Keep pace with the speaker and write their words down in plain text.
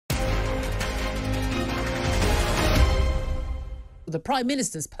the Prime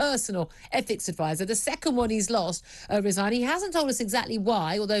Minister's personal ethics advisor. The second one he's lost, resigned. He hasn't told us exactly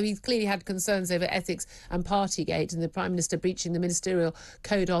why, although he's clearly had concerns over ethics and partygate and the Prime Minister breaching the ministerial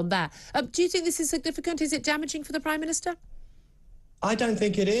code on that. Do you think this is significant? Is it damaging for the Prime Minister? I don't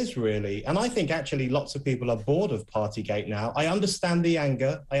think it is, really. And I think actually lots of people are bored of Partygate now. I understand the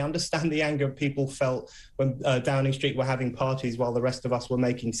anger. I understand the anger people felt when Downing Street were having parties while the rest of us were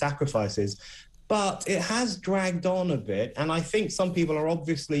making sacrifices. But it has dragged on a bit. And I think some people are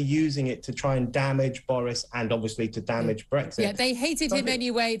obviously using it to try and damage Boris and obviously to damage Brexit. Yeah, they hated him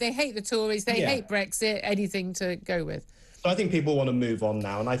anyway. They hate the Tories. They hate Brexit. Anything to go with. So I think people want to move on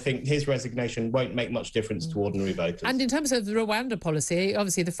now, and I think his resignation won't make much difference to ordinary voters. And in terms of the Rwanda policy,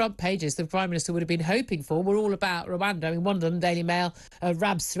 obviously the front pages the Prime Minister would have been hoping for were all about Rwanda. I mean, one of them, Daily Mail,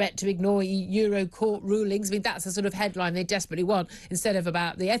 Rab's threat to ignore Euro court rulings. I mean, that's the sort of headline they desperately want, instead of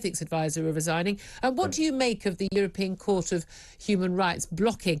about the ethics advisor resigning. And what do you make of the European Court of Human Rights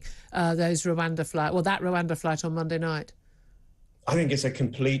blocking that Rwanda flight on Monday night? I think it's a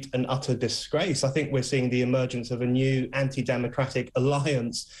complete and utter disgrace. I think we're seeing the emergence of a new anti-democratic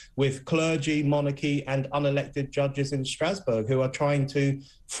alliance with clergy, monarchy and unelected judges in Strasbourg who are trying to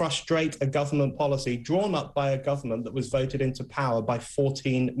frustrate a government policy drawn up by a government that was voted into power by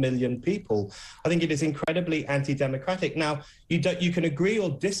 14 million people. I think it is incredibly anti-democratic. Now, you can agree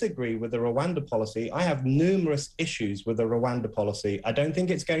or disagree with the Rwanda policy. I have numerous issues with the Rwanda policy. I don't think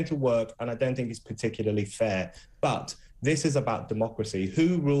it's going to work, and I don't think it's particularly fair. But this is about democracy.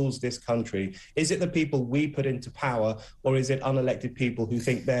 Who rules this country? Is it the people we put into power, or is it unelected people who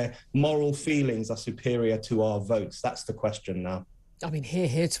think their moral feelings are superior to our votes? That's the question now. I mean,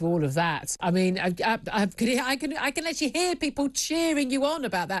 hear to all of that. I mean, I can actually hear people cheering you on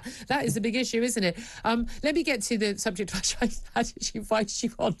about that. That is the big issue, isn't it? Let me get to the subject which I actually invite you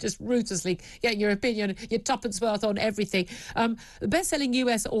on, just ruthlessly getting your opinion, your tuppence worth on everything. The best-selling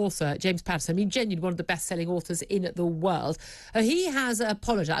US author, James Patterson, I mean, genuinely one of the best-selling authors in the world, he has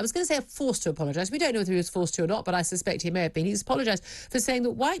apologised. I was going to say forced to apologise. We don't know whether he was forced to or not, but I suspect he may have been. He's apologised for saying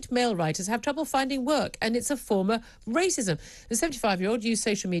that white male writers have trouble finding work, and it's a form of racism. The 75-year-old used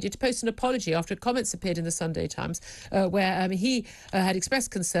social media to post an apology after comments appeared in the Sunday Times where he had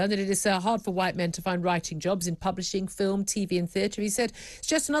expressed concern that it is hard for white men to find writing jobs in publishing, film, TV and theatre. He said, it's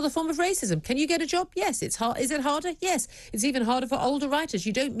just another form of racism. Can you get a job? Yes. It's hard. Is it harder? Yes. It's even harder for older writers.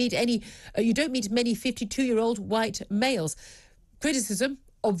 You don't meet many 52-year-old white males. Criticism,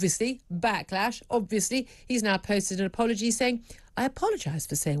 obviously. Backlash, obviously. He's now posted an apology saying, I apologise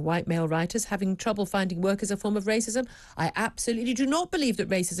for saying white male writers having trouble finding work is a form of racism. I absolutely do not believe that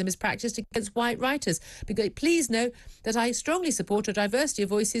racism is practised against white writers. Because please know that I strongly support a diversity of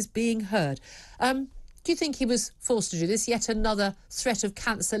voices being heard. Do you think he was forced to do this? Yet another threat of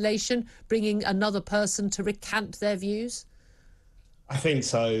cancellation, bringing another person to recant their views? I think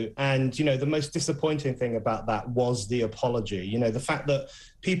so. And, the most disappointing thing about that was the apology. The fact that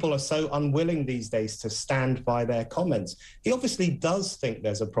people are so unwilling these days to stand by their comments. He obviously does think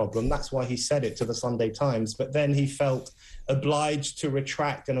there's a problem. That's why he said it to the Sunday Times. But then he felt obliged to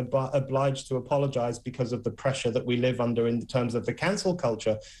retract and obliged to apologise because of the pressure that we live under in terms of the cancel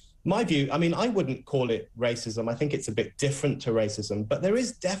culture. My view, I mean, I wouldn't call it racism. I think it's a bit different to racism. But there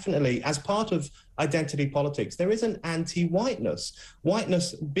is definitely, as part of identity politics, there is an anti-whiteness.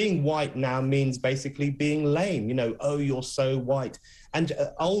 Whiteness, being white now means basically being lame. Oh, you're so white. And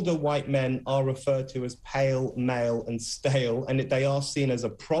older white men are referred to as pale, male and stale, and they are seen as a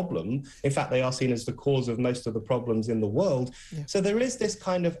problem. In fact, they are seen as the cause of most of the problems in the world. Yeah. So there is this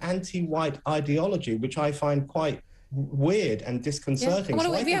kind of anti-white ideology, which I find quite weird and disconcerting. Yeah.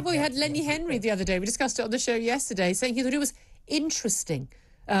 Well, we had Lenny Henry the other day. We discussed it on the show yesterday, saying he thought it was interesting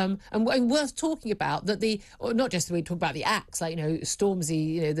and worth talking about that not just we talk about the acts, like,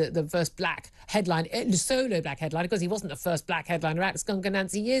 Stormzy, the first black headline, solo black headline, because he wasn't the first black headliner act, Skunk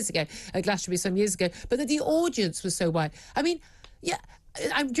Nancy years ago, at Glastonbury some years ago, but that the audience was so wide. I mean, yeah. Do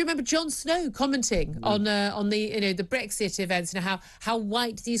you remember Jon Snow commenting on the Brexit events and how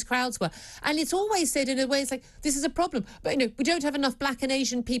white these crowds were? And it's always said in a way, it's like, this is a problem. But, we don't have enough black and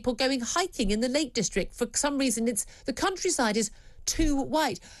Asian people going hiking in the Lake District. For some reason, the countryside is too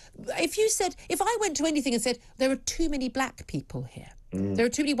white. If I went to anything and said, there are too many black people here, there are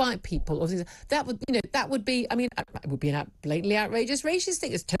too many white people, that would be, I mean, it would be a blatantly outrageous racist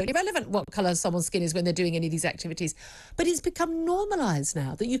thing. It's totally irrelevant what colour someone's skin is when they're doing any of these activities. But it's become normalised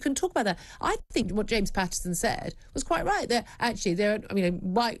now that you can talk about that. I think what James Patterson said was quite right.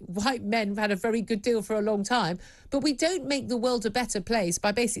 White men have had a very good deal for a long time, but we don't make the world a better place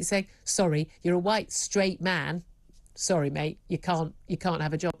by basically saying, sorry, you're a white straight man. Sorry, mate, you can't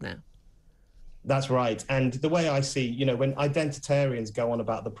have a job now. That's right. And the way I see, you know, when identitarians go on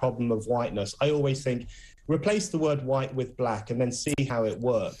about the problem of whiteness, I always think, replace the word white with black and then see how it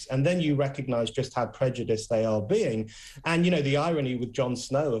works. And then you recognize just how prejudiced they are being. And, you know, the irony with Jon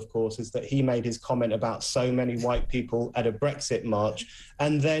Snow, of course, is that he made his comment about so many white people at a Brexit march.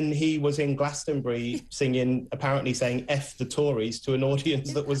 And then he was in Glastonbury singing, apparently saying F the Tories to an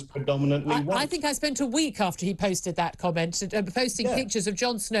audience that was predominantly white. I think I spent a week after he posted that comment, posting pictures of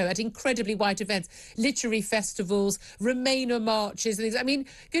Jon Snow at incredibly white events, literary festivals, Remainer marches. And things. I mean,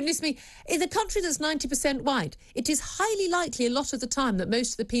 goodness me, in a country that's 90% white, it is highly likely a lot of the time that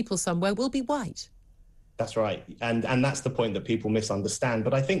most of the people somewhere will be white. That's right. And that's the point that people misunderstand.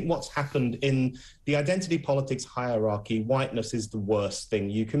 But I think what's happened in the identity politics hierarchy, whiteness is the worst thing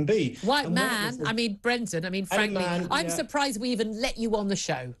you can be. White man, I mean, Brendan, I mean, frankly, I'm surprised we even let you on the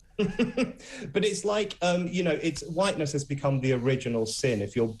show. But it's like, you know, whiteness has become the original sin.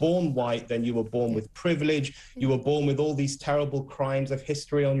 If you're born white, then you were born with privilege. You were born with all these terrible crimes of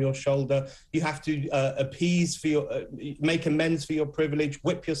history on your shoulder. You have to appease for your, make amends for your privilege,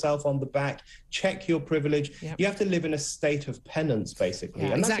 whip yourself on the back, check your privilege. Yep. You have to live in a state of penance, basically. Yeah,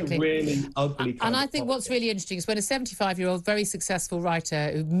 and exactly. That's a really ugly kind And I of think politics. what's really interesting is when a 75-year-old, very successful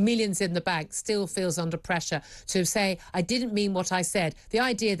writer, millions in the bank, still feels under pressure to say, I didn't mean what I said. The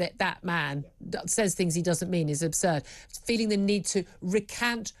idea that that man says things he doesn't mean is absurd. Feeling the need to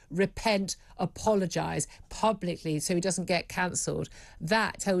recant, repent, apologise publicly so he doesn't get cancelled,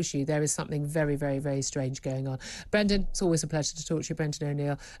 that tells you there is something very, very, very strange going on. Brendan, it's always a pleasure to talk to you. Brendan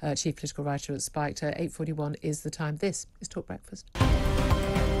O'Neill, Chief Political Writer at Spiked. 8:41 is the time. This is Talk Breakfast.